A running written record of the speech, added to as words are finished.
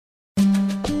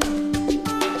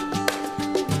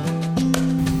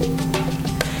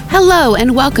Hello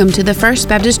and welcome to the First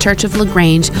Baptist Church of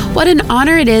LaGrange. What an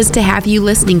honor it is to have you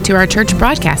listening to our church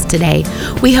broadcast today.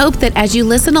 We hope that as you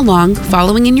listen along,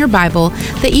 following in your Bible,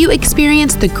 that you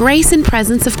experience the grace and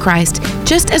presence of Christ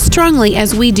just as strongly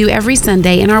as we do every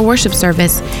Sunday in our worship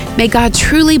service. May God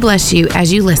truly bless you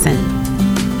as you listen.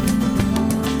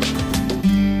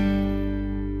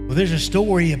 Well, there's a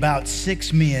story about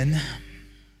 6 men,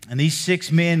 and these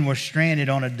 6 men were stranded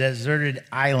on a deserted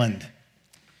island.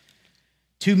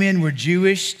 2 men were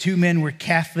Jewish, 2 men were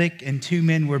Catholic, and 2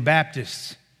 men were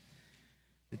Baptists.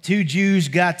 The 2 Jews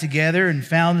got together and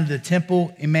founded the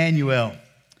Temple Emmanuel.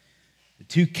 The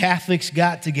 2 Catholics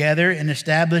got together and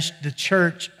established the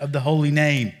Church of the Holy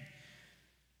Name.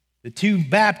 The 2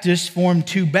 Baptists formed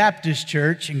 2 Baptist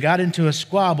Church and got into a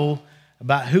squabble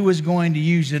about who was going to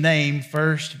use the name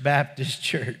First Baptist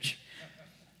Church.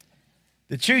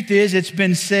 The truth is, it's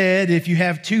been said, if you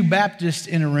have 2 Baptists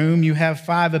in a room, you have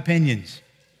 5 opinions.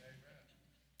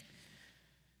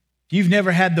 If you've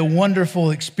never had the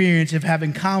wonderful experience of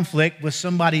having conflict with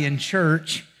somebody in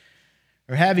church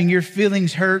or having your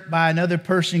feelings hurt by another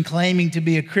person claiming to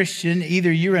be a Christian, either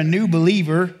you're a new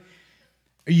believer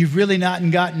or you've really not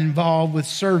gotten involved with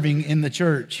serving in the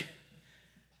church.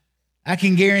 I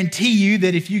can guarantee you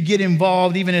that if you get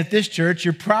involved even at this church,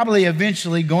 you're probably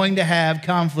eventually going to have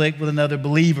conflict with another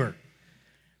believer,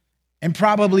 and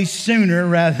probably sooner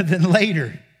rather than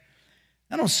later.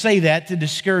 I don't say that to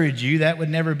discourage you. That would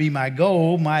never be my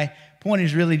goal. My point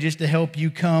is really just to help you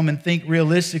come and think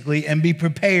realistically and be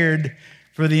prepared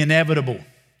for the inevitable.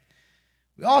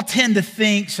 We all tend to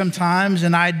think sometimes,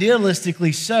 and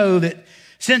idealistically so, that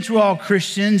since we're all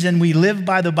Christians and we live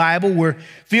by the Bible, we're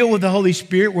filled with the Holy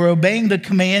Spirit, we're obeying the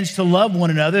commands to love one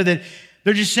another, that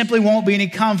there just simply won't be any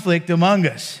conflict among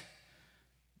us.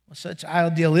 Well, such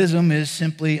idealism is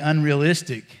simply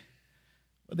unrealistic.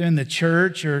 Whether in the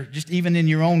church or just even in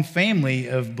your own family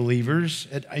of believers,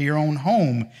 at your own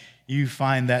home, you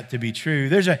find that to be true.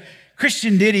 There's a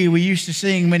Christian ditty we used to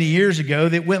sing many years ago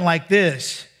that went like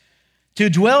this: "To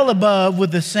dwell above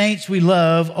with the saints we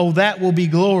love, oh, that will be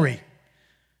glory.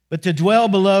 But to dwell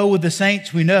below with the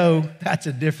saints we know, that's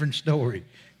a different story."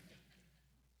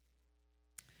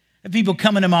 And people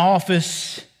come into my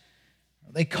office,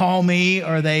 they call me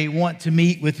or they want to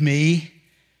meet with me.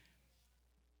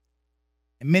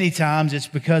 And many times it's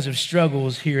because of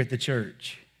struggles here at the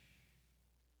church.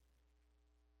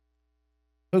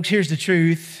 Folks, here's the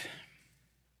truth.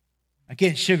 I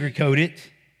can't sugarcoat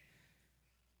it.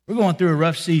 We're going through a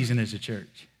rough season as a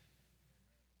church.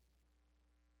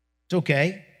 It's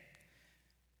okay.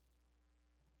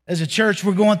 As a church,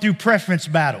 we're going through preference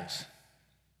battles.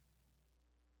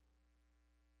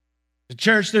 As a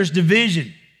church, there's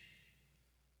division.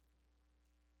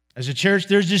 As a church,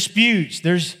 there's disputes.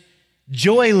 There's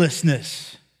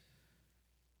joylessness.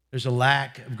 There's a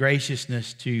lack of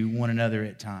graciousness to one another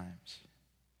at times.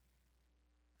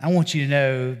 I want you to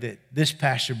know that this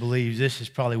pastor believes this is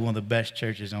probably one of the best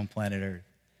churches on planet Earth.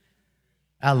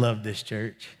 I love this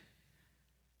church.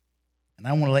 And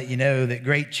I want to let you know that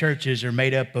great churches are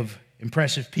made up of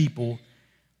impressive people,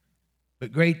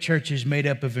 but great churches made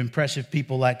up of impressive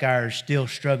people like ours still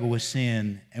struggle with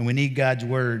sin, and we need God's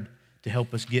word to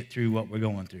help us get through what we're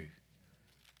going through.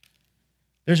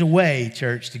 There's a way,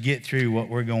 church, to get through what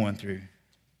we're going through.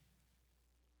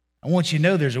 I want you to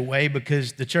know there's a way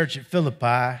because the church at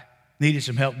Philippi needed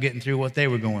some help getting through what they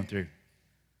were going through.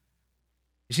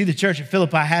 You see, the church at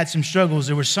Philippi had some struggles.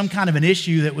 There was some kind of an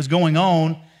issue that was going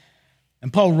on,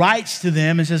 and Paul writes to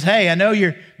them and says, "Hey, I know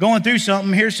you're going through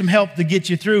something. Here's some help to get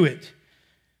you through it."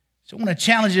 So I want to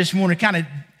challenge you this morning to kind of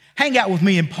hang out with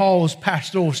me in Paul's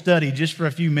pastoral study just for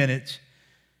a few minutes.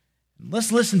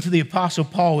 Let's listen to the Apostle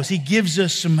Paul as he gives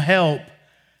us some help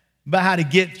about how to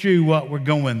get through what we're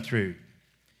going through.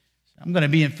 I'm going to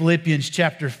be in Philippians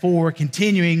chapter 4,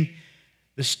 continuing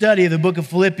the study of the book of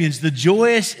Philippians, the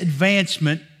joyous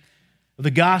advancement of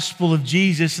the gospel of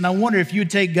Jesus. And I wonder if you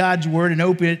would take God's word and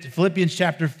open it to Philippians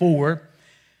chapter 4.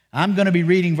 I'm going to be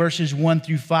reading verses 1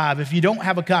 through 5. If you don't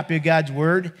have a copy of God's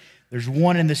word, there's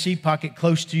one in the seat pocket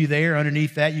close to you there.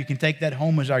 Underneath that, you can take that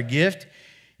home as our gift.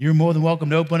 You're more than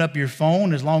welcome to open up your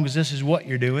phone as long as this is what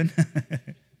you're doing.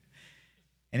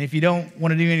 And if you don't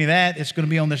want to do any of that, it's going to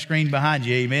be on the screen behind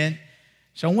you, amen?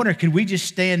 So I wonder, could we just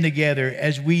stand together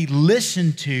as we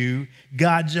listen to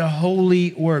God's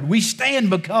holy word? We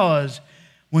stand because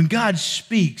when God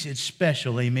speaks, it's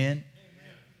special, amen?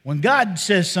 When God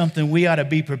says something, we ought to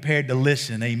be prepared to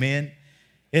listen, amen?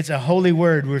 It's a holy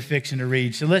word we're fixing to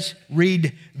read. So let's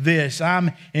read this.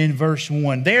 I'm in verse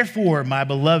 1. "Therefore, my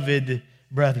beloved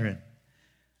brethren,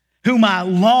 whom I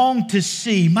long to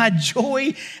see, my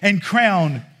joy and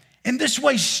crown, In this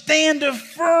way, stand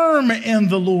firm in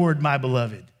the Lord, my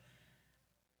beloved.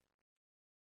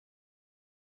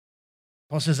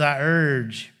 Paul says, I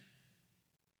urge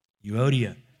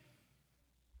Euodia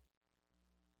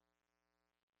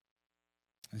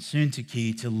and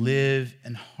Syntyche to live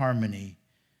in harmony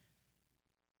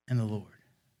in the Lord.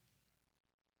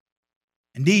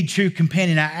 Indeed, true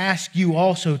companion, I ask you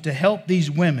also to help these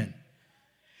women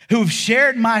who have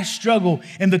shared my struggle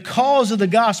in the cause of the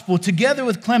gospel, together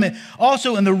with Clement,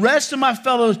 also and the rest of my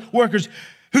fellow workers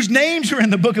whose names are in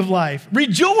the book of life.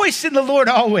 Rejoice in the Lord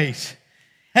always.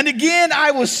 And again,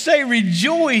 I will say,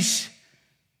 rejoice,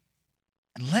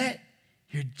 and let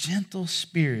your gentle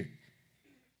spirit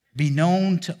be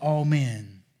known to all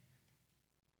men.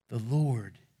 The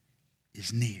Lord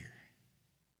is near.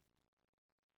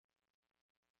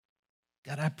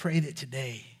 God, I pray that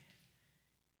today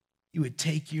you would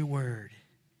take your word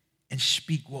and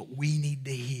speak what we need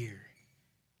to hear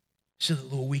so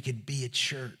that, Lord, we could be a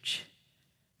church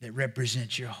that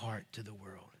represents your heart to the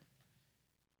world.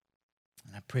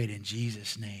 And I pray it in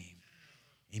Jesus' name.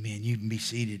 Amen. You can be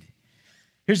seated.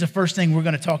 Here's the first thing we're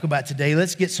going to talk about today.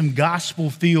 Let's get some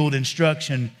gospel-filled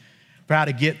instruction for how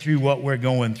to get through what we're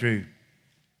going through.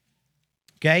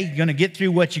 Okay? You're going to get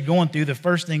through what you're going through. The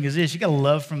first thing is this. You got to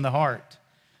love from the heart.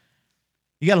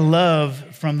 You got to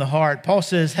love from the heart. Paul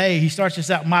says, hey, he starts this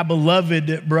out, my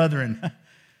beloved brethren.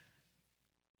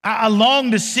 I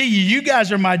long to see you. You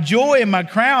guys are my joy and my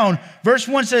crown. Verse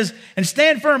 1 says, and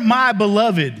stand firm, my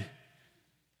beloved.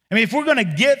 I mean, if we're going to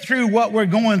get through what we're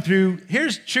going through,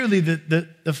 here's truly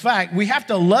the fact. We have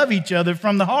to love each other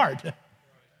from the heart.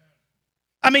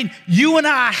 I mean, you and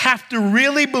I have to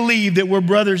really believe that we're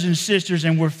brothers and sisters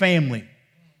and we're family.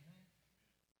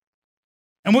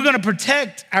 And we're going to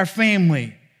protect our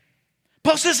family.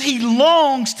 Paul says he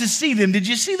longs to see them. Did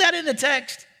you see that in the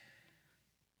text?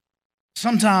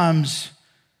 Sometimes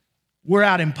we're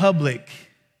out in public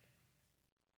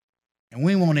and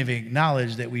we won't even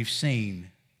acknowledge that we've seen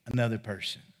another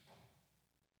person.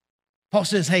 Paul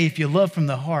says, hey, if you love from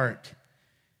the heart,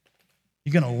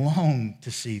 you're going to long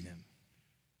to see them.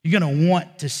 You're going to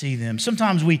want to see them.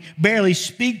 Sometimes we barely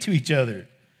speak to each other.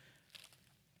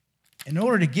 In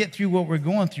order to get through what we're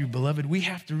going through, beloved, we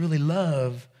have to really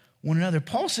love one another.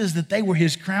 Paul says that they were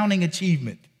his crowning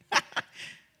achievement.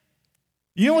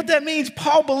 You know what that means?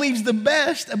 Paul believes the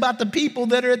best about the people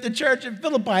that are at the church at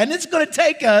Philippi. And it's going to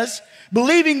take us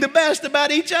believing the best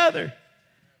about each other.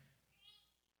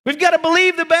 We've got to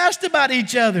believe the best about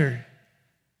each other.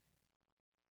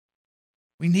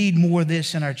 We need more of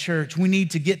this in our church. We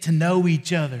need to get to know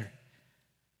each other.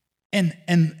 And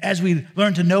as we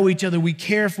learn to know each other, we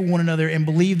care for one another and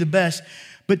believe the best.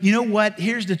 But you know what?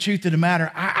 Here's the truth of the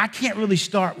matter. I can't really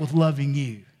start with loving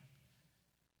you.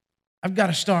 I've got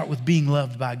to start with being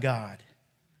loved by God.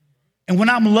 And when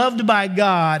I'm loved by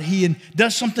God, He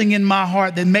does something in my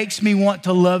heart that makes me want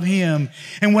to love Him.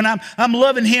 And when I'm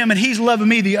loving Him and He's loving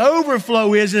me, the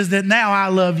overflow is that now I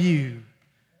love you.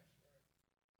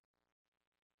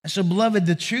 And so, beloved,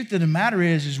 the truth of the matter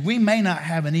is we may not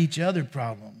have an each other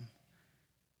problem.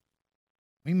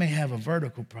 We may have a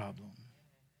vertical problem.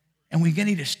 And we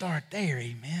need to start there,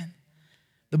 amen.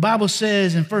 The Bible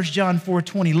says in 1 John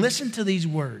 4:20, listen to these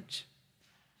words.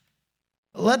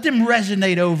 Let them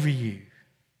resonate over you.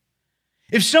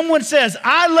 If someone says,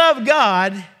 I love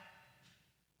God,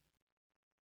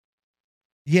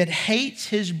 yet hates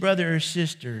his brother or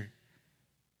sister,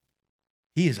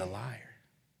 he is a liar.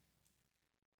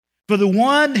 For the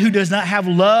one who does not have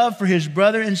love for his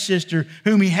brother and sister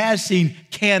whom he has seen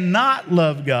cannot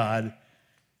love God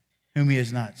whom he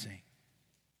has not seen.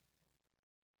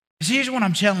 See, here's what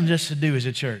I'm challenging us to do as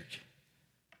a church.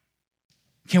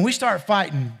 Can we start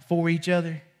fighting for each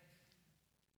other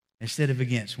instead of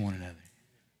against one another?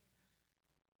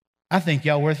 I think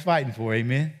y'all worth fighting for,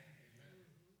 amen?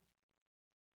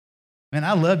 Man,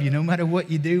 I love you no matter what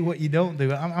you do, what you don't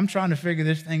do. I'm trying to figure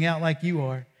this thing out like you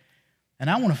are. And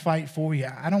I want to fight for you.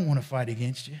 I don't want to fight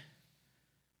against you.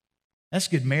 That's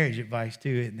good marriage advice too,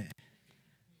 isn't it?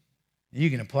 You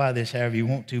can apply this however you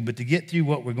want to, but to get through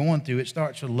what we're going through, it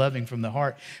starts with loving from the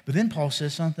heart. But then Paul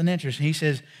says something interesting. He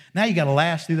says, now you got to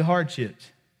last through the hardships.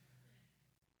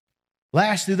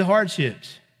 Last through the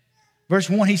hardships. Verse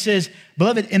 1, he says,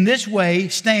 beloved, in this way,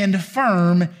 stand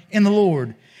firm in the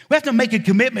Lord. We have to make a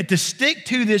commitment to stick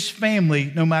to this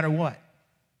family no matter what.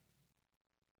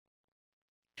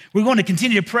 We're going to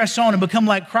continue to press on and become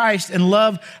like Christ and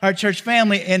love our church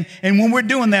family. And when we're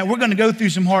doing that, we're going to go through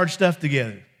some hard stuff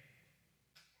together.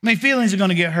 I mean, feelings are going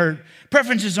to get hurt.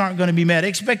 Preferences aren't going to be met.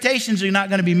 Expectations are not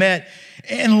going to be met.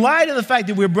 In light of the fact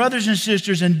that we're brothers and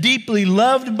sisters and deeply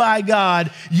loved by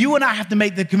God, you and I have to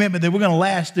make the commitment that we're going to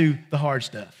last through the hard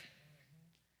stuff.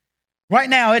 Right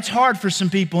now, it's hard for some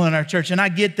people in our church, and I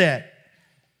get that.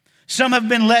 Some have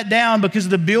been let down because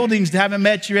the buildings haven't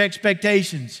met your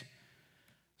expectations.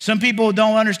 Some people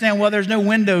don't understand why there's no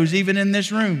windows even in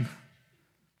this room.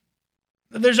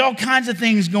 There's all kinds of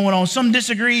things going on. Some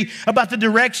disagree about the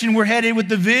direction we're headed with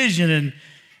the vision, and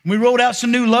we rolled out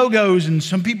some new logos, and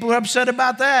some people are upset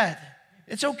about that.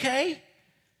 It's okay.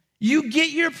 You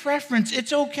get your preference.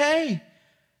 It's okay.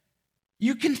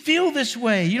 You can feel this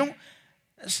way. You don't.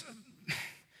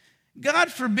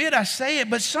 God forbid I say it,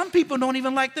 but some people don't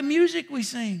even like the music we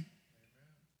sing.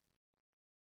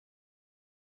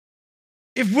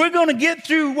 If we're going to get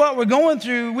through what we're going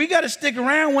through, we got to stick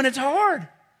around when it's hard.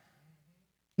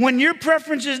 When your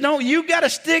preferences don't, you got to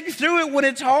stick through it when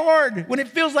it's hard. When it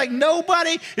feels like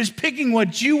nobody is picking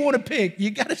what you want to pick, you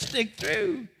got to stick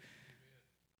through.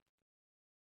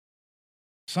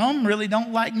 Some really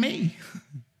don't like me.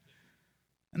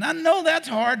 And I know that's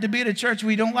hard to be at a church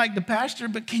where you don't like the pastor,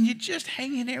 but can you just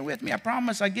hang in there with me? I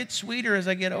promise I get sweeter as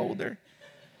I get older.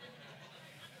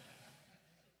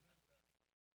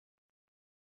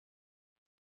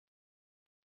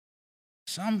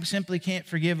 Some simply can't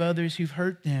forgive others who've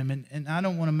hurt them, and I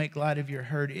don't want to make light of your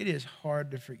hurt. It is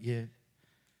hard to forgive.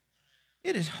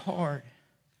 It is hard.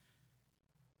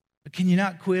 But can you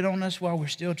not quit on us while we're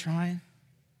still trying?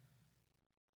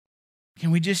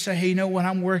 Can we just say, hey, you know what?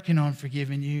 I'm working on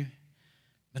forgiving you,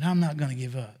 but I'm not going to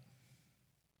give up.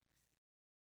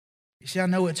 You see, I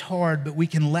know it's hard, but we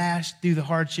can last through the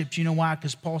hardships. You know why?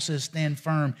 Because Paul says stand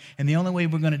firm, and the only way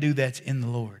we're going to do that's in the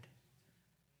Lord.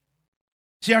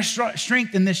 See, our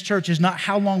strength in this church is not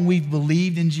how long we've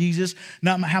believed in Jesus,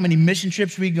 not how many mission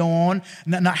trips we go on,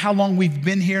 not how long we've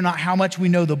been here, not how much we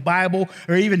know the Bible,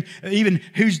 or even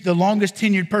who's the longest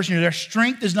tenured person here. Our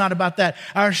strength is not about that.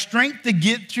 Our strength to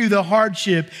get through the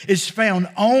hardship is found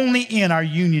only in our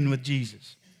union with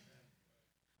Jesus.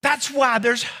 That's why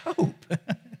there's hope.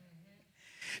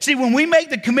 See, when we make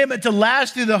the commitment to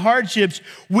last through the hardships,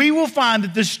 we will find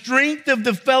that the strength of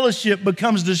the fellowship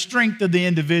becomes the strength of the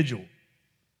individual.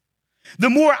 The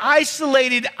more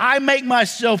isolated I make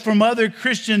myself from other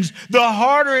Christians, the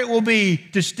harder it will be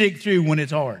to stick through when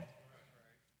it's hard.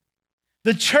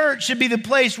 The church should be the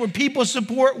place where people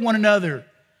support one another,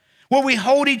 where we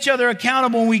hold each other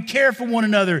accountable and we care for one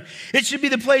another. It should be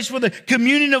the place where the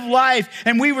communion of life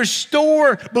and we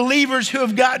restore believers who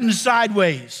have gotten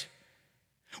sideways,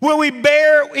 where we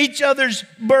bear each other's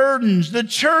burdens. The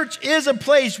church is a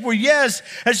place where, yes,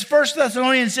 as 1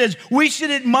 Thessalonians says, we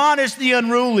should admonish the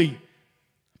unruly.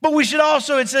 But we should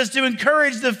also, it says, to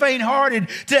encourage the faint-hearted,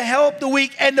 to help the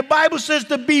weak. And the Bible says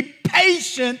to be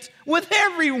patient with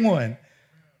everyone.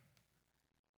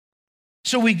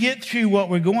 So we get through what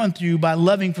we're going through by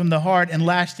loving from the heart and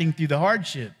lasting through the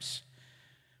hardships.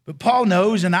 But Paul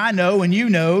knows, and I know, and you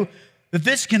know, that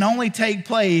this can only take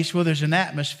place where there's an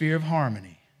atmosphere of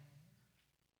harmony.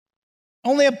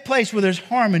 Only a place where there's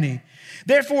harmony.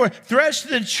 Therefore, threats to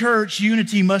the church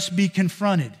unity must be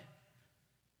confronted.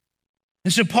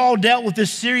 And so Paul dealt with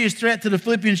this serious threat to the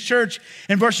Philippians church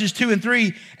in verses 2 and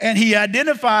 3, and he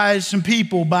identifies some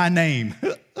people by name.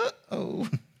 Uh-oh.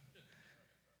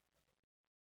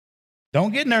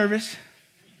 Don't get nervous.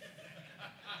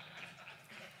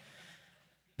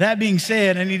 That being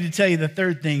said, I need to tell you the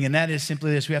third thing, and that is simply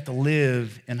this: we have to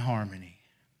live in harmony.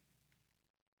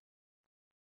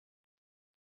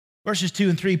 Verses 2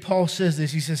 and 3, Paul says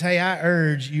this. He says, hey, I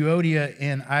urge Euodia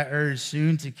and I urge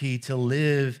Syntyche to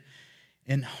live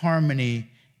in harmony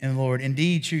in the Lord.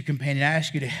 Indeed, true companion, I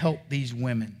ask you to help these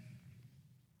women.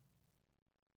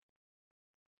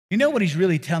 You know what he's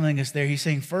really telling us there? He's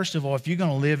saying, first of all, if you're going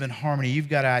to live in harmony, you've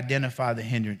got to identify the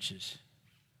hindrances.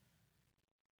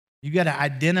 You've got to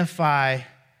identify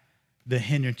the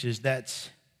hindrances. That's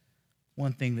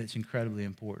one thing that's incredibly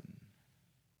important.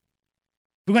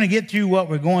 If we're going to get through what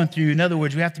we're going through, in other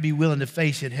words, we have to be willing to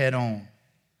face it head on.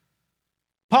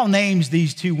 Paul names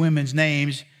these two women's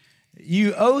names.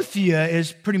 Euodia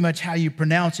is pretty much how you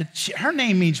pronounce it. Her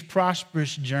name means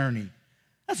prosperous journey.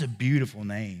 That's a beautiful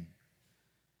name.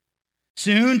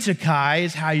 Syntyche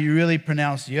is how you really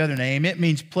pronounce the other name. It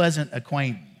means pleasant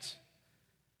acquaintance.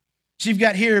 So you've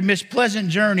got here Miss Pleasant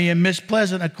Journey and Miss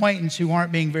Pleasant Acquaintance who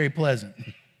aren't being very pleasant.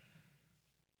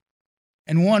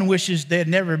 And one wishes they had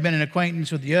never been an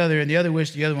acquaintance with the other, and the other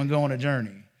wished the other one go on a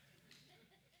journey.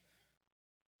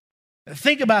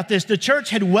 Think about this. The church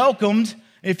had welcomed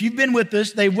if you've been with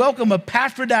us, they welcome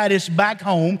Epaphroditus back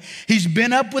home. He's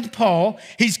been up with Paul.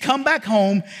 He's come back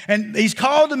home, and he's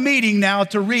called a meeting now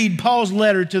to read Paul's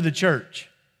letter to the church.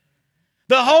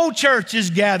 The whole church is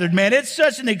gathered, man. It's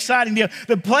such an exciting deal.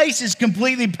 The place is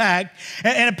completely packed.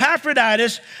 And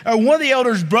Epaphroditus, one of the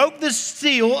elders, broke the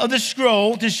seal of the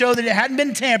scroll to show that it hadn't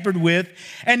been tampered with.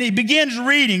 And he begins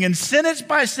reading, and sentence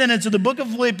by sentence of the book of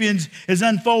Philippians is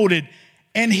unfolded.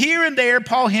 And here and there,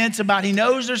 Paul hints about he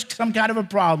knows there's some kind of a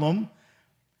problem.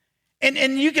 And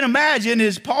you can imagine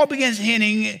as Paul begins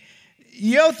hinting,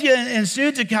 Euodia and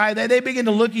Syntyche, they begin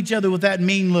to look at each other with that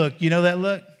mean look. You know that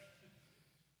look?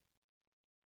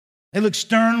 They look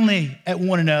sternly at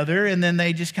one another, and then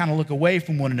they just kind of look away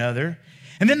from one another.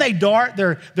 And then they dart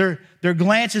their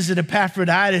glances at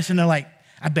Epaphroditus, and they're like,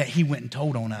 I bet he went and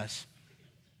told on us.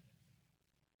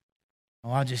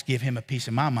 Well, I'll just give him a piece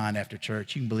of my mind after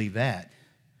church. You can believe that.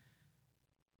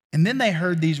 And then they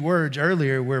heard these words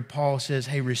earlier where Paul says,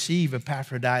 hey, receive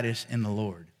Epaphroditus in the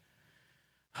Lord.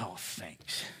 Oh,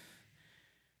 thanks.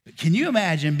 But can you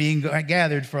imagine being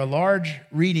gathered for a large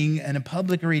reading and a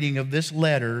public reading of this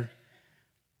letter,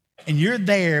 and you're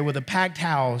there with a packed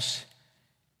house,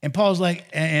 and Paul's like,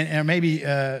 and maybe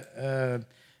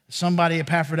somebody,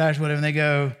 Epaphroditus, whatever, and they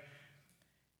go,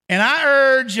 and I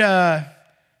urge you,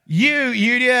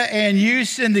 Euodia, and you,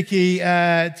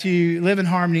 Syntyche, to live in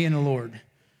harmony in the Lord.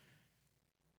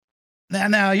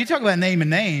 Now, you talk about naming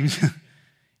names.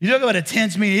 You talk about a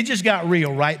tense meeting. It just got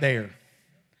real right there.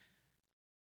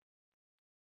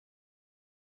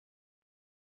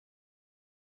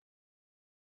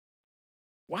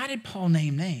 Why did Paul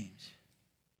name names?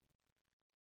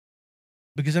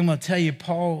 Because I'm going to tell you,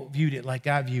 Paul viewed it like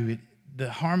I view it.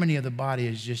 The harmony of the body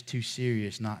is just too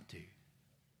serious not to.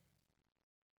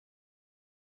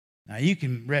 Now, you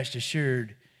can rest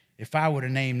assured, if I were to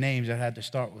name names, I'd have to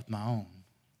start with my own.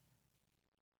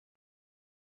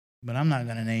 But I'm not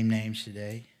going to name names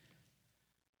today.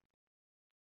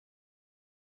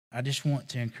 I just want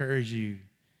to encourage you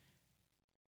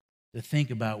to think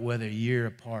about whether you're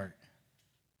a part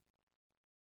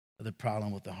of the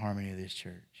problem with the harmony of this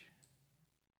church.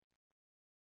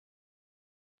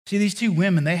 See, these two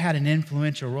women, they had an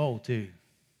influential role too.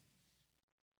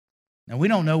 Now, we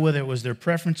don't know whether it was their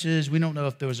preferences. We don't know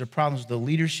if there was problems with the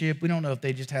leadership. We don't know if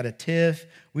they just had a tiff.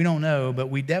 We don't know,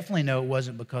 but we definitely know it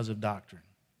wasn't because of doctrine.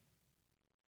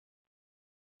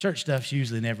 Church stuff's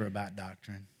usually never about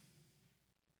doctrine.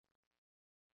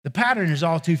 The pattern is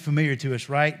all too familiar to us,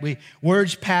 right?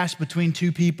 Words pass between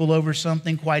two people over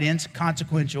something quite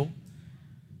inconsequential.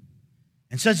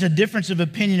 And such a difference of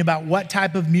opinion about what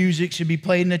type of music should be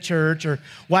played in the church, or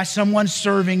why someone's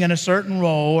serving in a certain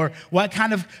role, or what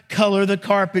kind of color the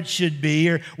carpet should be,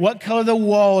 or what color the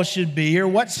walls should be, or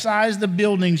what size the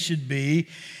building should be.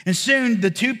 And soon the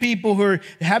two people who are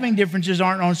having differences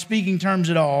aren't on speaking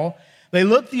terms at all. They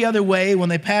look the other way when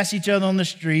they pass each other on the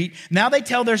street. Now they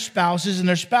tell their spouses, and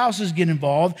their spouses get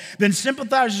involved. Then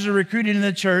sympathizers are recruited in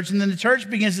the church, and then the church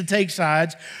begins to take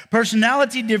sides.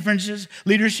 Personality differences,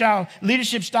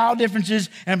 leadership style differences,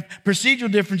 and procedural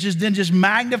differences then just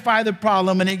magnify the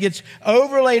problem, and it gets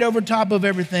overlaid over top of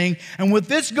everything. And with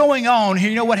this going on,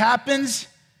 you know what happens?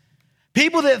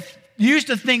 People that used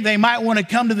to think they might want to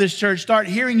come to this church start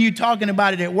hearing you talking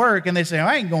about it at work, and they say,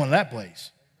 I ain't going to that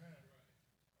place.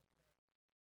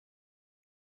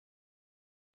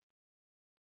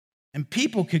 And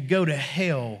people could go to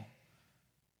hell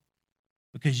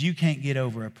because you can't get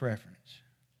over a preference.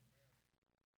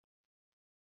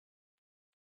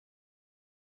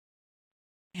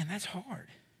 Man, that's hard.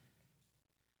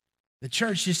 The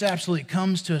church just absolutely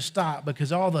comes to a stop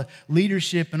because all the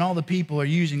leadership and all the people are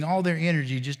using all their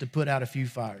energy just to put out a few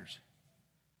fires.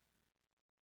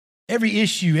 Every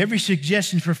issue, every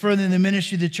suggestion for furthering the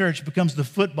ministry of the church becomes the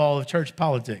football of church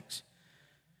politics.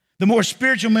 The more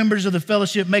spiritual members of the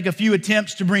fellowship make a few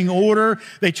attempts to bring order.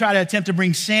 They try to attempt to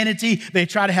bring sanity. They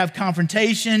try to have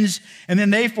confrontations. And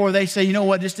then they say, you know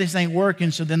what, this ain't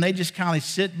working. So then they just kind of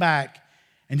sit back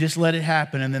and just let it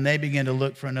happen. And then they begin to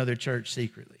look for another church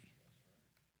secretly.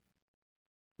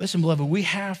 Listen, beloved, we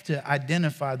have to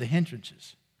identify the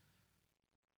hindrances.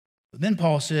 But then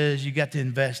Paul says you got to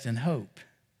invest in hope.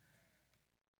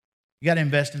 You got to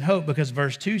invest in hope because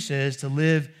verse 2 says to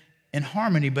live in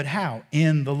harmony, but how?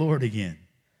 In the Lord again.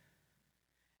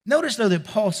 Notice, though, that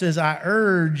Paul says, I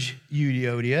urge you,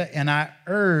 Euodia, and I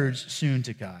urge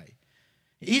Syntyche.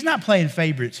 He's not playing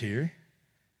favorites here.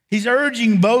 He's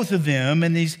urging both of them,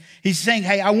 and he's saying,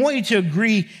 hey, I want you to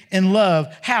agree in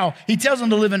love. How? He tells them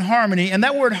to live in harmony, and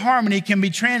that word harmony can be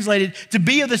translated to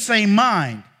be of the same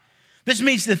mind. This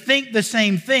means to think the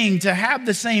same thing, to have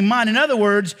the same mind. In other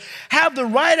words, have the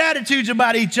right attitudes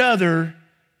about each other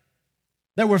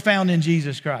that were found in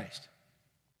Jesus Christ.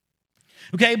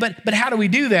 Okay, but how do we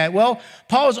do that? Well,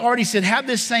 Paul has already said, have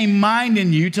this same mind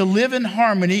in you to live in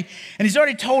harmony. And he's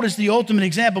already told us the ultimate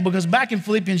example, because back in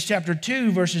Philippians chapter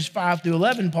 2, verses 5 through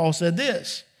 11, Paul said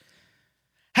this: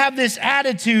 have this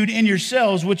attitude in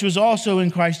yourselves, which was also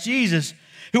in Christ Jesus,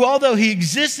 who, although he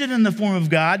existed in the form of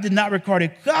God, did not regard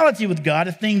equality with God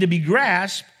a thing to be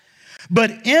grasped,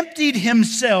 but emptied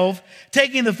himself,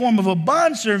 taking the form of a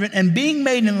bondservant and being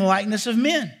made in the likeness of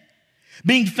men.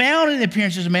 Being found in the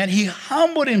appearance of a man, he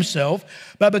humbled himself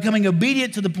by becoming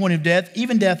obedient to the point of death,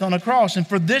 even death on a cross. And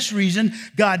for this reason,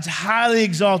 God's highly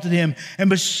exalted him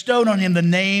and bestowed on him the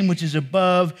name which is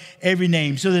above every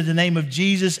name, so that the name of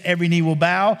Jesus every knee will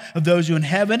bow, of those who are in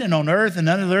heaven and on earth and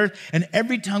under the earth, and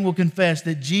every tongue will confess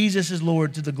that Jesus is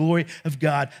Lord, to the glory of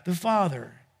God the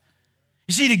Father.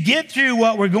 You see, to get through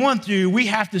what we're going through, we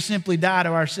have to simply die to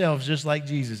ourselves, just like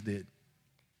Jesus did.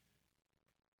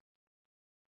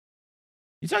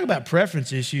 You talk about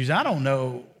preference issues. I don't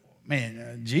know,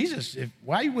 man, Jesus,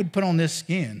 why you would put on this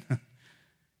skin?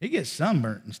 It gets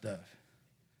sunburnt and stuff.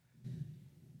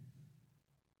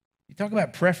 You talk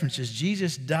about preferences.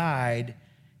 Jesus died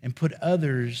and put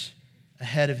others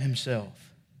ahead of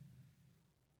himself.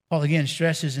 Paul again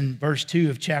stresses in verse 2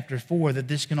 of chapter 4 that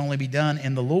this can only be done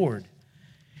in the Lord.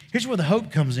 Here's where the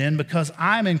hope comes in: because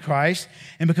I'm in Christ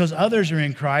and because others are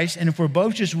in Christ, and if we're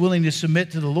both just willing to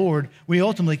submit to the Lord, we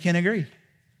ultimately can agree.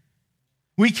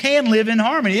 We can live in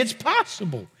harmony. It's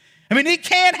possible. I mean, it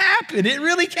can happen. It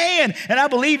really can. And I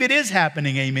believe it is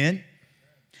happening. Amen.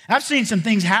 I've seen some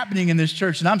things happening in this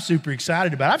church that I'm super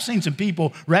excited about. I've seen some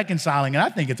people reconciling, and I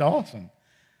think it's awesome.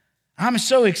 I'm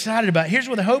so excited about it. Here's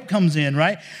where the hope comes in,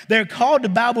 right? They're called to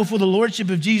bow before the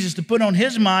lordship of Jesus, to put on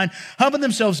his mind, humble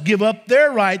themselves, give up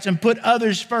their rights, and put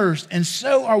others first. And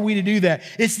so are we to do that.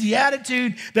 It's the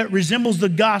attitude that resembles the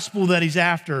gospel that he's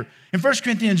after. In 1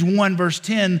 Corinthians 1, verse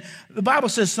 10, the Bible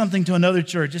says something to another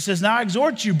church. It says, now I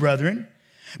exhort you, brethren,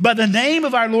 by the name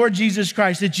of our Lord Jesus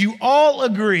Christ, that you all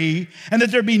agree and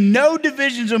that there be no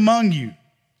divisions among you,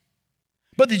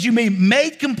 but that you may be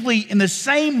made complete in the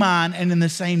same mind and in the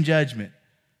same judgment.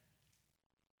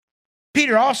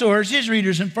 Peter also urged his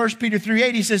readers in 1 Peter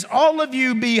 3:8, he says, all of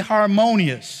you be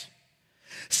harmonious,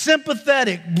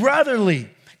 sympathetic, brotherly,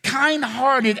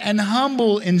 kind-hearted, and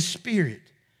humble in spirit.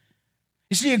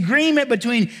 You see, agreement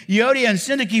between Euodia and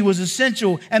Syntyche was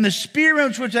essential, and the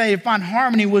spirit in which they find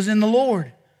harmony was in the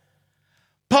Lord.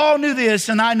 Paul knew this,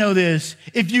 and I know this.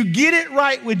 If you get it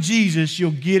right with Jesus,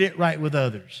 you'll get it right with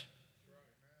others.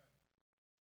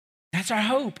 That's our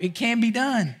hope. It can be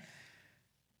done.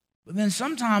 But then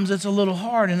sometimes it's a little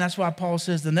hard, and that's why Paul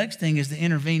says the next thing is to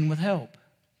intervene with help.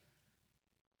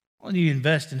 Well, you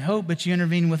invest in hope, but you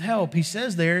intervene with help. He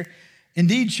says there,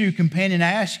 indeed, true companion,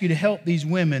 I ask you to help these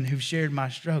women who've shared my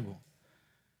struggle.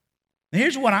 Now,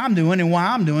 here's what I'm doing and why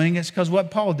I'm doing it. It's because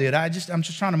what Paul did. I'm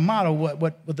just trying to model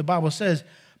what the Bible says.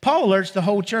 Paul alerts the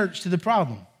whole church to the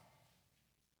problem.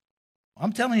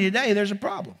 I'm telling you today, there's a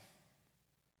problem.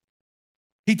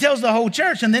 He tells the whole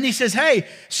church, and then he says, hey,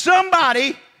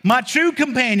 somebody, my true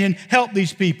companion, help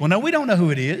these people. Now, we don't know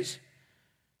who it is,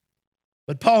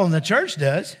 but Paul and the church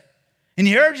does. And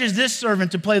he urges this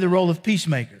servant to play the role of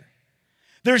peacemaker.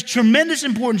 There's tremendous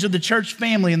importance of the church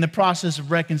family in the process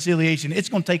of reconciliation. It's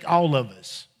going to take all of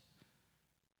us.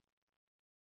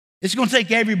 It's going to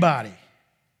take everybody.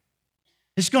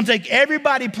 It's going to take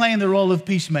everybody playing the role of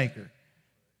peacemaker.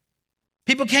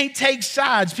 People can't take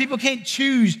sides. People can't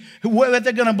choose what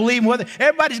they're going to believe.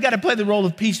 Everybody's got to play the role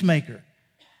of peacemaker.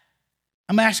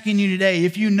 I'm asking you today,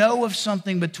 if you know of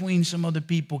something between some other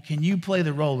people, can you play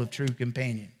the role of true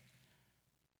companion?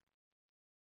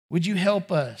 Would you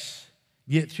help us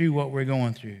get through what we're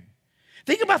going through?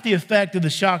 Think about the effect of the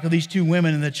shock of these two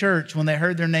women in the church when they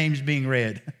heard their names being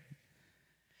read.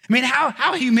 I mean,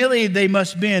 how humiliated they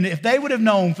must have been if they would have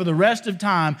known for the rest of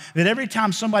time that every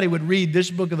time somebody would read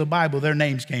this book of the Bible, their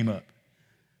names came up.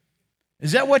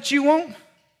 Is that what you want?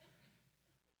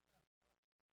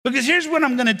 Because here's what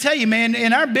I'm going to tell you, man.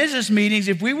 In our business meetings,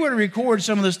 if we were to record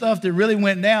some of the stuff that really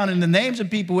went down and the names of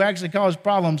people who actually caused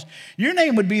problems, your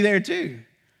name would be there too.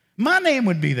 My name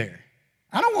would be there.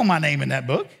 I don't want my name in that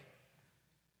book.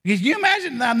 Because you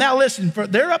imagine, now listen,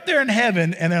 they're up there in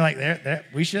heaven and they're like,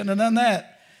 we shouldn't have done that.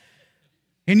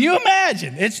 Can you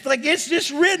imagine? It's like it's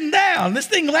just written down. This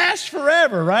thing lasts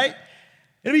forever, right?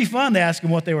 It'll be fun to ask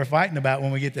them what they were fighting about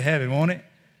when we get to heaven, won't it?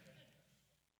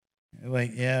 They're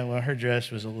like, yeah, well, her dress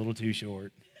was a little too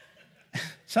short.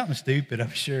 Something stupid,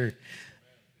 I'm sure.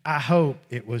 I hope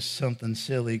it was something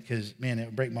silly because, man, it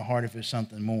would break my heart if it was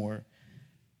something more.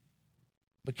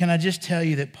 But can I just tell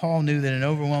you that Paul knew that an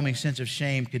overwhelming sense of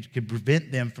shame could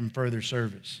prevent them from further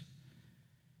service.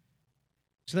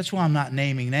 So that's why I'm not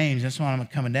naming names. That's why I'm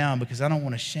coming down, because I don't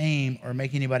want to shame or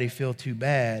make anybody feel too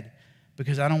bad,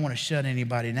 because I don't want to shut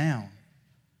anybody down.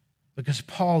 Because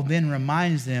Paul then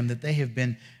reminds them that they have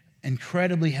been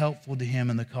incredibly helpful to him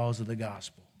in the cause of the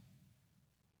gospel.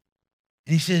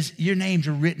 And he says, your names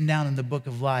are written down in the book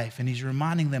of life. And he's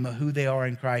reminding them of who they are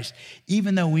in Christ.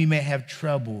 Even though we may have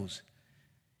troubles,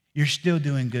 you're still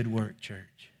doing good work, church.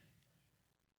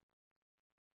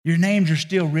 Your names are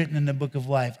still written in the book of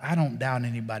life. I don't doubt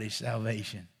anybody's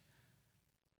salvation.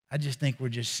 I just think we're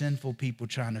just sinful people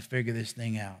trying to figure this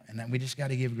thing out. And that we just got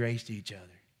to give grace to each other.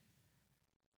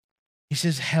 He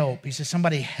says help. He says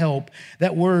somebody help.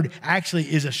 That word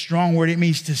actually is a strong word. It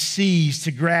means to seize,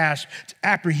 to grasp, to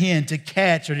apprehend, to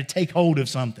catch, or to take hold of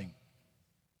something.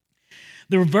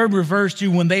 The verb refers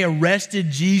to when they arrested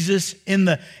Jesus in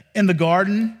the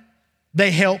garden,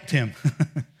 they helped him.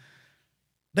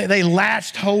 They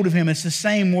latched hold of him. It's the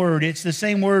same word. It's the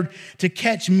same word to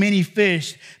catch many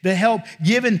fish. The help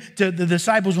given to the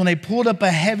disciples when they pulled up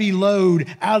a heavy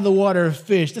load out of the water of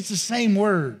fish. That's the same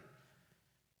word.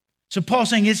 So Paul's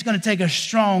saying it's going to take a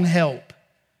strong help,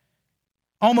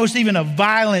 almost even a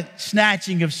violent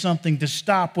snatching of something to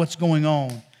stop what's going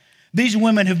on. These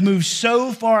women have moved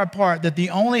so far apart that the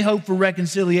only hope for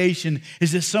reconciliation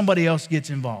is that somebody else gets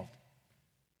involved.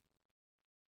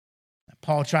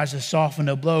 Paul tries to soften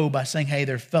the blow by saying, hey,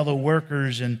 they're fellow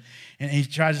workers. And he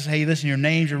tries to say, hey, listen, your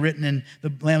names are written in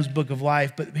the Lamb's book of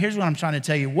life. But here's what I'm trying to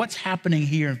tell you. What's happening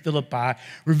here in Philippi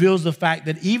reveals the fact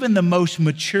that even the most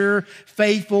mature,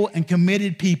 faithful, and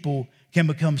committed people can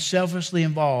become selflessly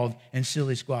involved in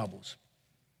silly squabbles.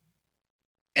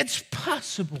 It's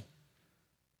possible.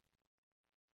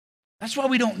 That's why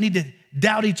we don't need to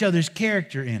doubt each other's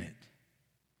character in it.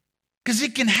 Because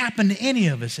it can happen to any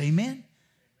of us, amen?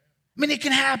 I mean, it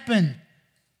can happen.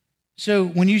 So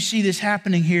when you see this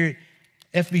happening here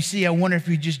at FBC, I wonder if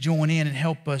you just join in and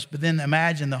help us. But then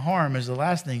imagine the harm is the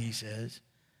last thing he says.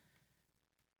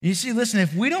 You see, listen,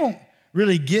 if we don't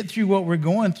really get through what we're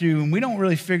going through and we don't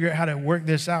really figure out how to work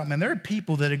this out, man, there are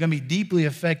people that are going to be deeply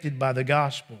affected by the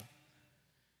gospel.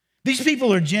 These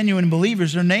people are genuine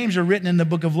believers. Their names are written in the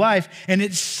book of life. And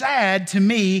it's sad to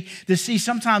me to see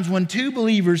sometimes when two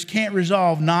believers can't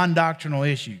resolve non-doctrinal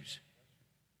issues.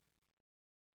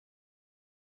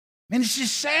 Man, it's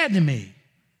just sad to me.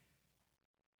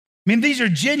 I mean, these are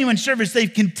genuine servants.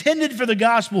 They've contended for the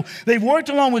gospel. They've worked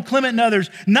along with Clement and others.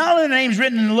 Not only their names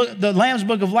written in the Lamb's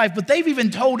book of life, but they've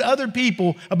even told other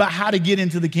people about how to get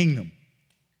into the kingdom.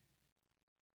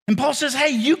 And Paul says,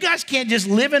 hey, you guys can't just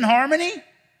live in harmony.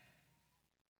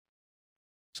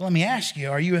 So let me ask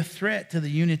you, are you a threat to the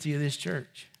unity of this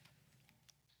church?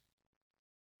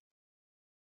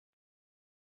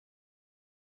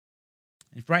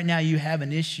 If right now you have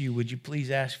an issue, would you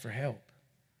please ask for help?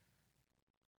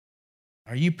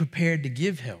 Are you prepared to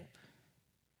give help?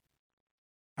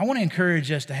 I want to encourage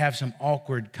us to have some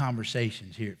awkward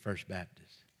conversations here at First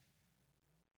Baptist.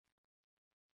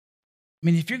 I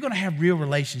mean, if you're going to have real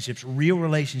relationships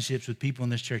with people in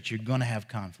this church, you're going to have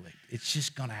conflict. It's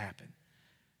just going to happen.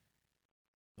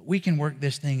 But we can work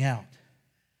this thing out.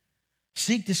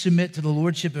 Seek to submit to the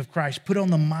lordship of Christ. Put on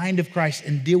the mind of Christ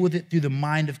and deal with it through the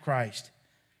mind of Christ.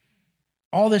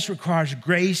 All this requires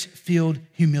grace-filled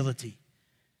humility.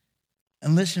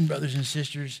 And listen, brothers and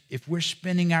sisters, if we're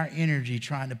spending our energy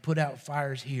trying to put out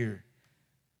fires here,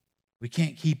 we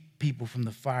can't keep people from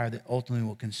the fire that ultimately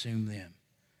will consume them.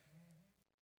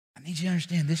 I need you to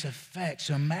understand this affects.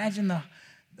 So imagine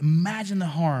the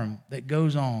harm that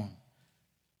goes on.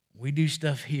 We do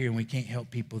stuff here and we can't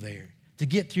help people there. To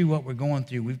get through what we're going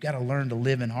through, we've got to learn to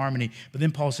live in harmony. But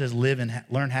then Paul says, learn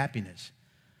happiness.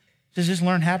 He says, just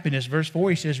learn happiness. Verse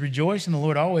 4, he says, rejoice in the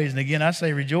Lord always. And again, I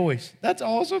say rejoice. That's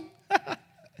awesome.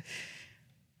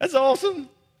 That's awesome.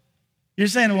 You're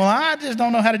saying, well, I just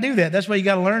don't know how to do that. That's why you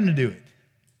got to learn to do it.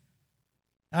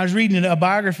 I was reading a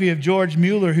biography of George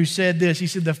Mueller who said this. He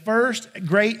said, the first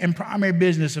great and primary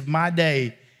business of my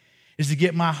day is to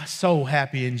get my soul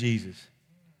happy in Jesus.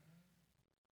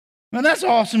 Well, that's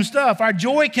awesome stuff. Our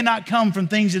joy cannot come from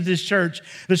things at this church,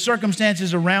 the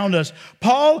circumstances around us.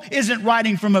 Paul isn't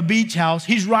writing from a beach house.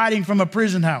 He's writing from a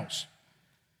prison house.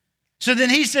 So then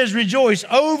he says rejoice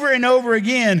over and over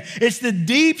again. It's the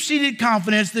deep-seated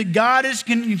confidence that God is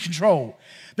in control,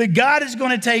 that God is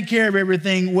going to take care of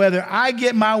everything, whether I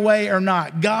get my way or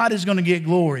not. God is going to get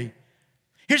glory.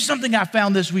 Here's something I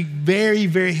found this week very,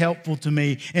 very helpful to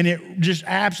me, and it just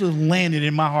absolutely landed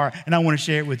in my heart, and I want to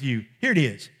share it with you. Here it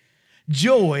is.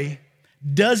 Joy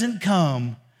doesn't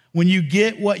come when you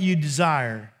get what you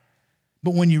desire,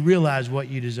 but when you realize what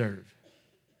you deserve.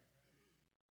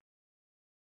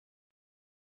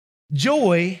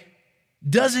 Joy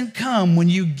doesn't come when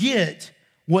you get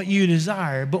what you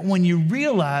desire, but when you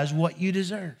realize what you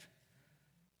deserve.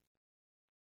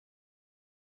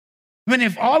 I mean,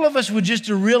 if all of us would just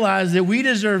to realize that we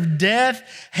deserve death,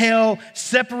 hell,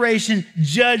 separation,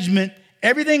 judgment,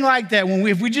 everything like that,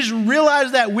 if we just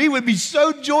realize that, we would be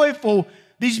so joyful,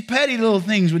 these petty little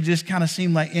things would just kind of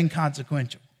seem like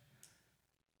inconsequential.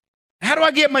 How do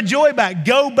I get my joy back?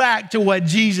 Go back to what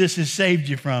Jesus has saved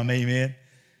you from, amen.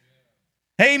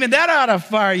 Amen, that ought to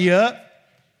fire you up.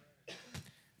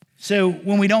 So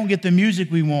when we don't get the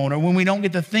music we want, or when we don't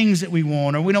get the things that we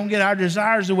want, or we don't get our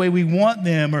desires the way we want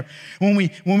them, or when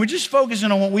we're just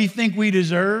focusing on what we think we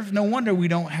deserve, no wonder we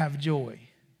don't have joy.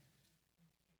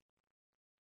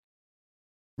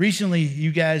 Recently,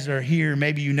 you guys are here,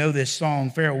 maybe you know this song,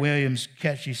 Pharrell Williams'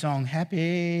 catchy song,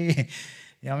 Happy.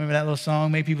 Y'all remember that little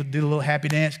song? Maybe people do a little happy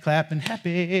dance, clapping,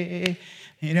 happy.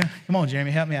 You know, come on, Jeremy,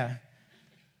 help me out.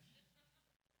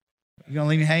 You gonna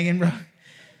leave me hanging, bro?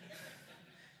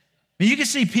 You can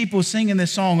see people singing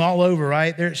this song all over,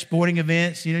 right? They're at sporting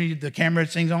events. You know, the camera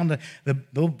sings on,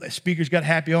 the speakers got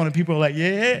happy on, and people are like,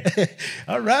 yeah,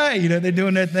 all right. You know, they're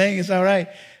doing their thing. It's all right.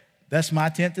 That's my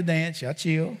tent to dance. Y'all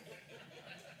chill.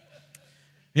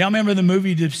 Y'all remember the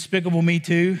movie Despicable Me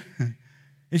 2?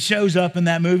 It shows up in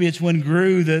that movie. It's when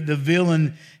Gru, the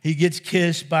villain, he gets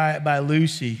kissed by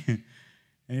Lucy. And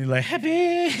he's like,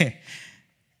 happy.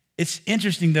 It's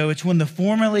interesting, though. It's when the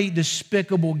formerly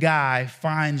despicable guy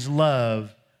finds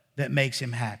love that makes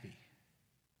him happy.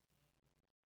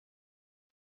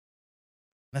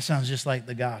 That sounds just like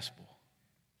the gospel.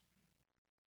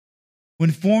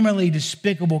 When formerly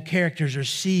despicable characters are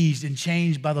seized and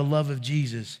changed by the love of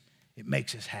Jesus, it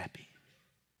makes us happy.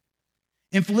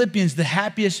 In Philippians, the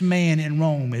happiest man in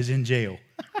Rome is in jail.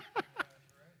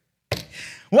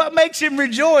 What makes him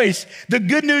rejoice? The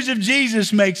good news of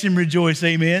Jesus makes him rejoice,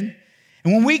 amen?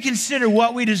 And when we consider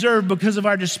what we deserve because of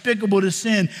our despicable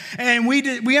sin, and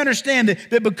we understand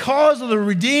that because of the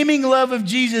redeeming love of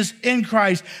Jesus in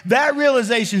Christ, that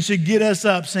realization should get us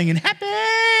up singing,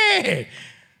 happy!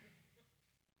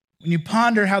 When you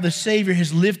ponder how the Savior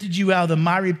has lifted you out of the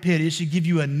miry pit, it should give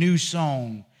you a new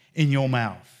song in your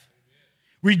mouth.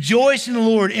 Rejoice in the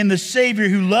Lord, in the Savior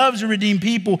who loves to redeem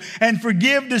people and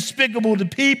forgive despicable to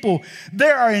people.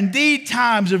 There are indeed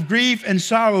times of grief and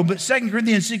sorrow, but 2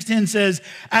 Corinthians 6:10 says,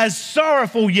 as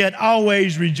sorrowful yet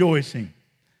always rejoicing.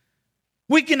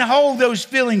 We can hold those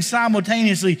feelings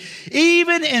simultaneously.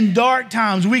 Even in dark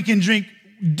times, we can drink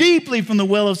deeply from the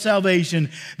well of salvation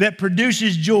that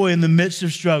produces joy in the midst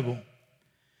of struggle.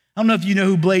 I don't know if you know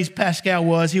who Blaise Pascal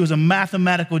was. He was a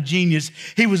mathematical genius.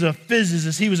 He was a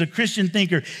physicist. He was a Christian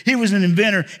thinker. He was an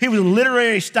inventor. He was a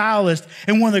literary stylist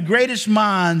and one of the greatest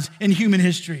minds in human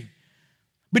history.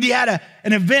 But he had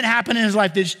an event happen in his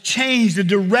life that's changed the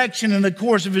direction and the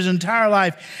course of his entire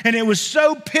life. And it was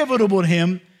so pivotal to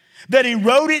him that he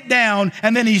wrote it down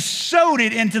and then he sewed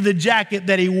it into the jacket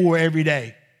that he wore every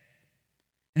day.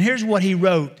 And here's what he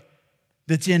wrote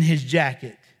that's in his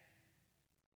jacket.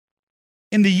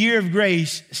 In the year of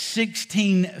grace,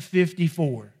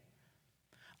 1654,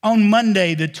 on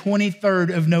Monday, the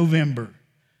 23rd of November,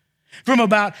 from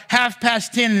about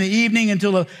 10:30 in the evening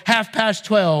until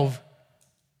 12:30,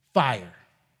 fire.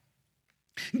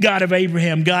 God of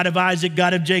Abraham, God of Isaac,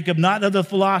 God of Jacob, not of the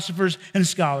philosophers and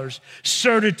scholars.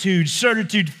 Certitude,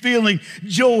 feeling,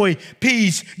 joy,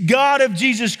 peace. God of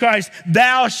Jesus Christ,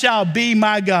 thou shalt be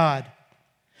my God.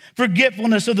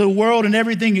 Forgetfulness of the world and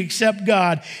everything except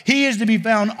God. He is to be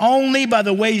found only by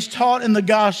the ways taught in the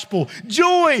gospel.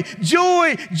 Joy,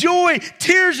 joy, joy,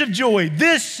 tears of joy.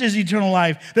 This is eternal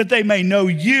life, that they may know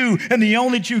you and the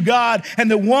only true God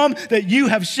and the one that you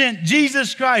have sent,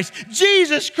 Jesus Christ.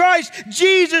 Jesus Christ,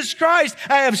 Jesus Christ.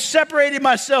 I have separated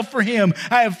myself for him.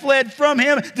 I have fled from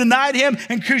him, denied him,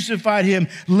 and crucified him.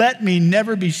 Let me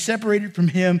never be separated from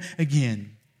him again.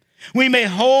 We may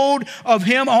hold of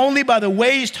him only by the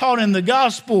ways taught in the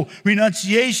gospel,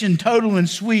 renunciation, total and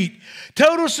sweet,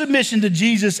 total submission to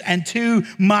Jesus and to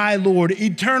my Lord,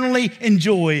 eternally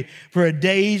enjoy for a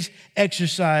day's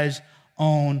exercise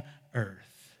on earth.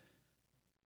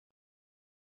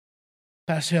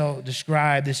 Pascal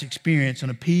described this experience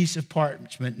on a piece of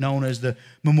parchment known as the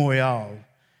memorial,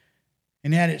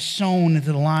 and had it sewn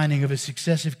into the lining of his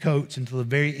successive coats until the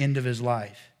very end of his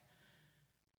life.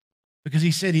 Because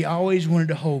he said he always wanted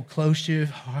to hold close to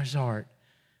his heart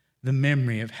the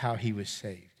memory of how he was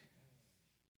saved.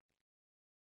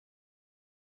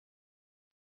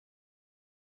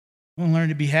 You want to learn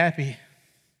to be happy?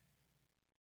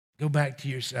 Go back to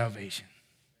your salvation.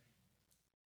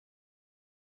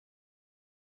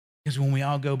 Because when we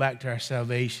all go back to our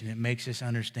salvation, it makes us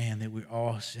understand that we're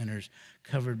all sinners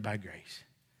covered by grace.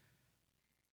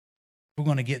 If we're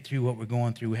going to get through what we're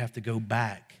going through, we have to go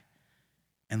back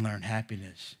and learn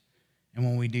happiness. And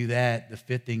when we do that, the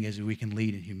fifth thing is that we can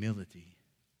lead in humility.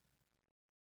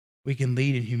 We can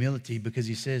lead in humility because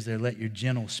he says there, let your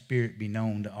gentle spirit be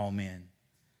known to all men.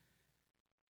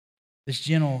 This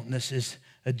gentleness is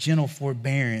a gentle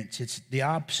forbearance. It's the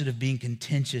opposite of being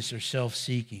contentious or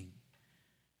self-seeking.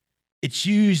 It's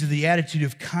used in the attitude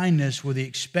of kindness where the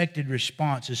expected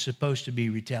response is supposed to be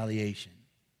retaliation.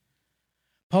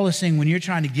 Paul is saying when you're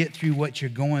trying to get through what you're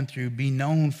going through, be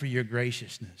known for your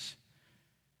graciousness.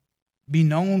 Be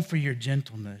known for your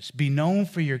gentleness. Be known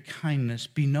for your kindness.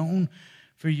 Be known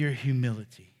for your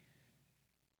humility.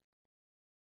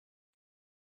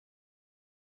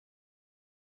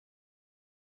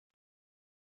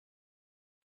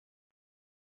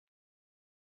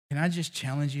 Can I just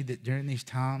challenge you that during these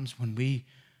times when we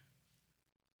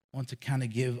want to kind of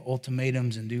give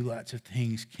ultimatums and do lots of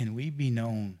things, can we be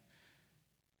known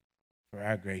for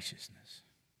our graciousness?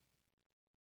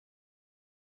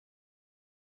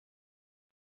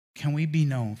 Can we be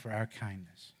known for our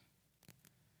kindness?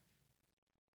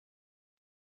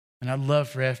 And I'd love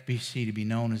for FBC to be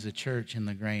known as a church in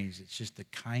LaGrange. It's just the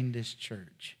kindest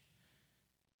church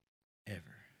ever.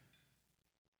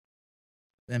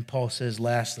 Then Paul says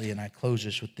lastly, and I close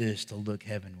this with this, to look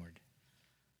heavenward.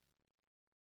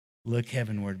 Look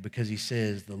heavenward because he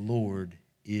says the Lord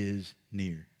is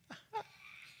near.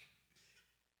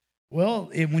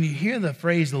 Well, when you hear the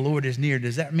phrase the Lord is near,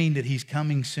 does that mean that he's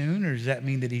coming soon or does that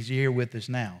mean that he's here with us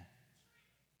now?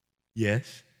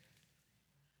 Yes.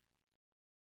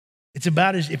 If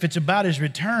it's about his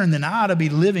return, then I ought to be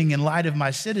living in light of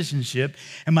my citizenship,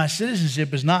 and my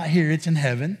citizenship is not here, it's in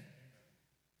heaven.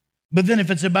 But then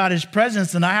if it's about his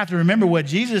presence, then I have to remember what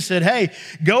Jesus said, hey,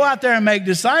 go out there and make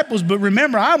disciples, but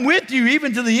remember, I'm with you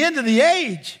even to the end of the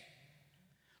age.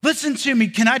 Listen to me.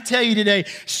 Can I tell you today,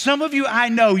 some of you, I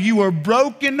know you are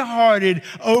brokenhearted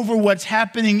over what's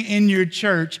happening in your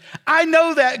church. I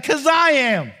know that because I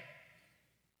am.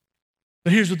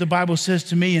 But here's what the Bible says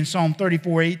to me in Psalm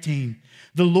 34:18.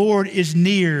 The Lord is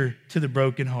near to the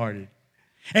brokenhearted,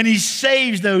 and he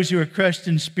saves those who are crushed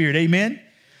in spirit. Amen?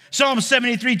 Psalm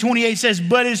 73:28 says,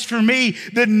 but as for me,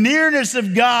 the nearness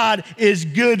of God is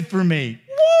good for me.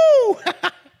 Woo!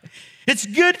 It's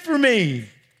good for me.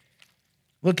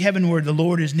 Look heavenward, the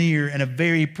Lord is near and a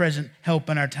very present help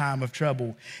in our time of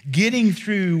trouble. Getting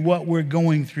through what we're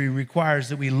going through requires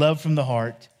that we love from the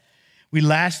heart. We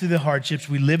last through the hardships.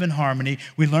 We live in harmony.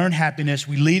 We learn happiness.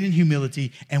 We lead in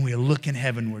humility. And we look in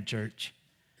heavenward, church.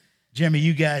 Jeremy,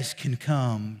 you guys can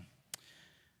come.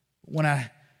 When I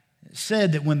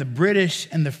said that when the British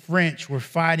and the French were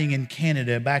fighting in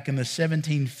Canada back in the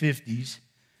 1750s,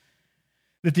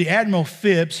 that the Admiral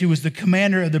Phipps, who was the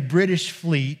commander of the British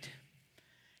fleet,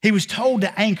 he was told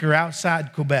to anchor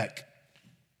outside Quebec.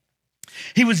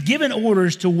 He was given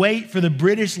orders to wait for the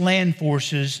British land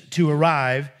forces to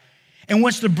arrive. And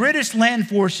once the British land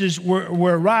forces were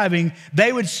arriving,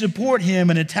 they would support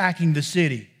him in attacking the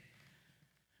city.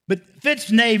 But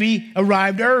Phipps' navy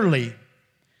arrived early.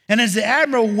 And as the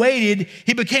admiral waited,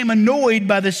 he became annoyed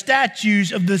by the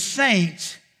statues of the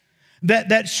saints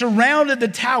that surrounded the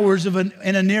towers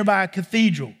in a nearby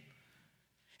cathedral.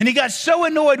 And he got so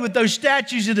annoyed with those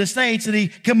statues of the saints that he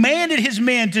commanded his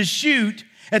men to shoot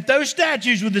at those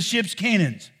statues with the ship's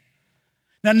cannons.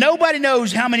 Now, nobody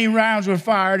knows how many rounds were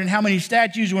fired and how many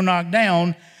statues were knocked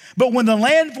down, but when the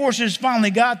land forces finally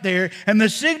got there and the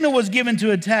signal was given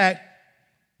to attack,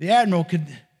 the admiral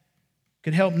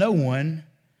could help no one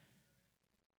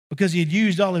because he had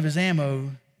used all of his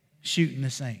ammo shooting the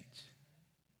saints.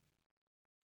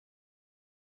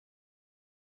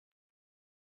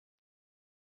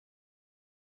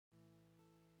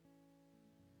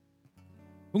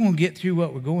 We're going to get through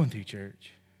what we're going through,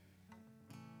 church.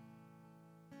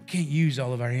 We can't use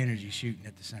all of our energy shooting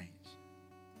at the saints.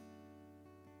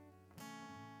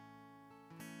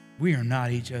 We are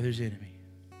not each other's enemy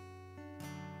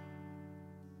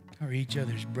or each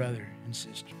other's brother and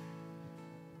sister.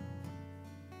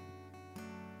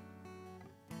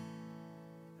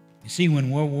 You see, when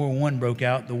World War I broke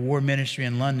out, the war ministry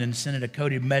in London sent a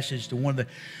coded message to one of the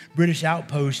British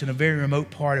outposts in a very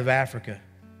remote part of Africa.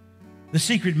 The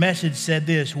secret message said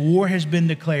this: war has been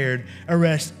declared.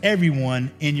 Arrest everyone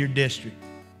in your district.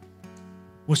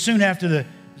 Well, soon after the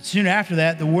Soon after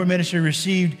that, the war ministry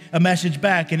received a message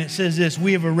back, and it says this: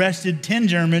 we have arrested 10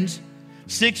 Germans,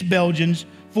 6 Belgians,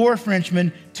 4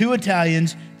 Frenchmen, 2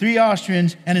 Italians, 3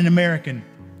 Austrians, and an American.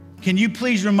 Can you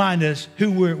please remind us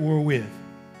who we're with?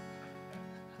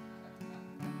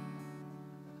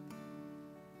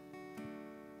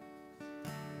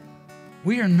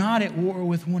 We are not at war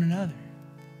with one another.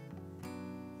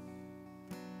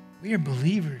 We are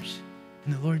believers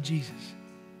in the Lord Jesus.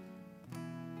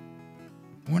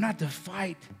 We're not to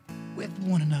fight with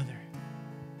one another.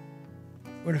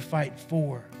 We're to fight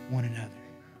for one another.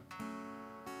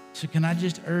 So can I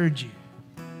just urge you,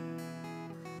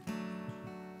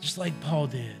 just like Paul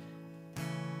did,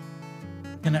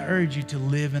 can I urge you to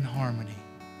live in harmony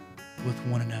with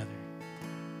one another?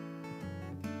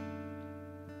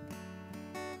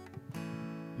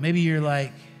 Maybe you're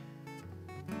like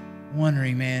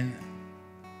wondering, man,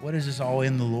 what is this all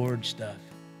in the Lord stuff?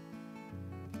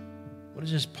 What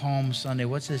is this Palm Sunday?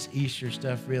 What's this Easter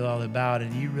stuff really all about?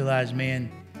 And you realize,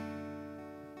 man,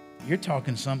 you're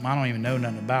talking something I don't even know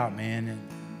nothing about, man. And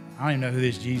I don't even know who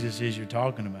this Jesus is you're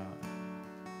talking about.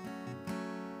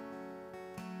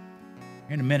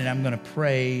 Here in a minute, I'm going to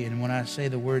pray. And when I say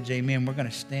the words amen, we're going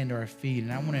to stand to our feet.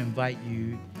 And I want to invite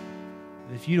you,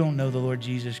 if you don't know the Lord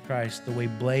Jesus Christ the way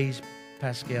Blaise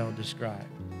Pascal described,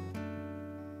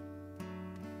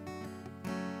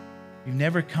 you've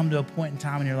never come to a point in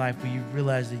time in your life where you've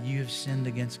realized that you have sinned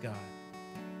against God.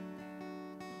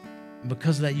 And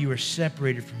because of that, you are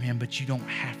separated from Him, but you don't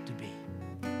have to be.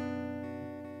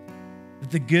 But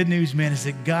the good news, man, is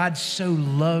that God so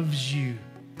loves you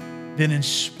that in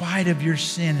spite of your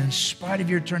sin, in spite of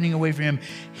your turning away from Him,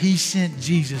 He sent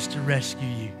Jesus to rescue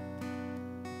you.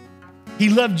 He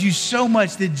loved you so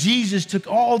much that Jesus took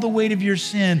all the weight of your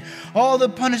sin, all the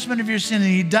punishment of your sin,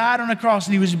 and He died on a cross,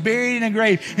 and He was buried in a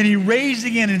grave, and He raised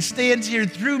again and stands here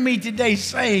through me today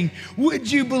saying,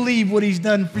 would you believe what He's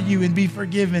done for you and be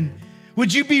forgiven?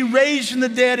 Would you be raised from the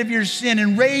dead of your sin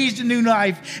and raised to new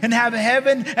life and have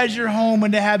heaven as your home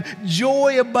and to have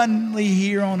joy abundantly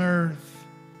here on earth?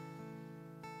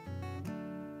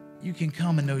 You can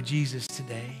come and know Jesus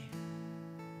today.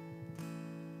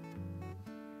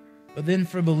 But then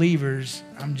for believers,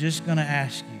 I'm just going to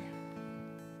ask you,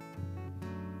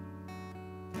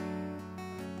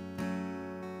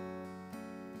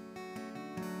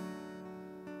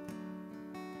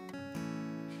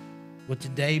 would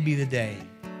today be the day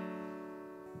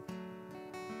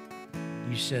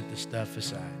you set the stuff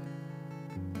aside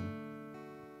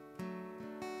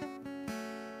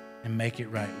and make it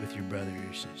right with your brother or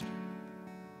your sister?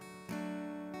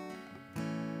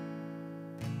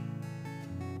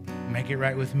 Make it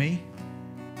right with me.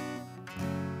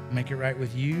 Make it right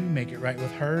with you. Make it right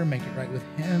with her. Make it right with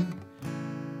him.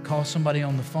 Call somebody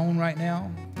on the phone right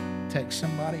now. Text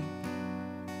somebody.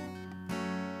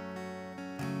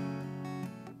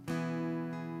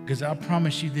 Because I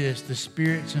promise you this, the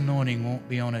Spirit's anointing won't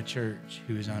be on a church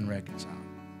who is unreconciled.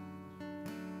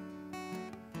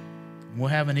 We'll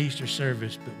have an Easter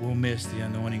service, but we'll miss the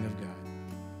anointing of God.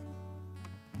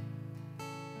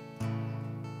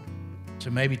 So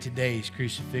maybe today's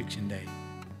crucifixion day.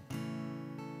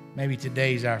 Maybe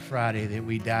today's our Friday that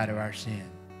we die to our sin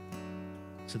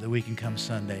so that we can come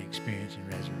Sunday experiencing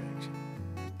resurrection.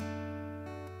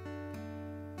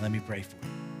 Let me pray for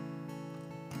you.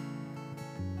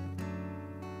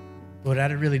 Lord, I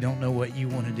really don't know what you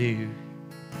want to do.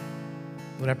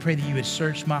 Lord, I pray that you would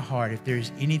search my heart if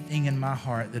there's anything in my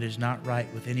heart that is not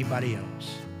right with anybody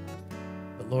else.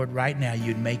 But Lord, right now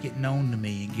you'd make it known to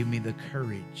me and give me the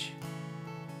courage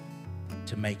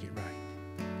to make it right.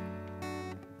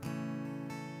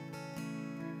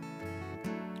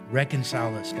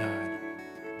 Reconcile us, God,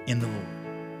 in the Lord.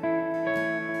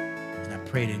 And I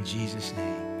pray it in Jesus'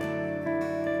 name.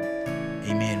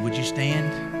 Amen. Would you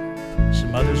stand?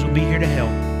 Some others will be here to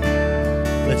help.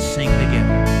 Let's sing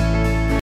together.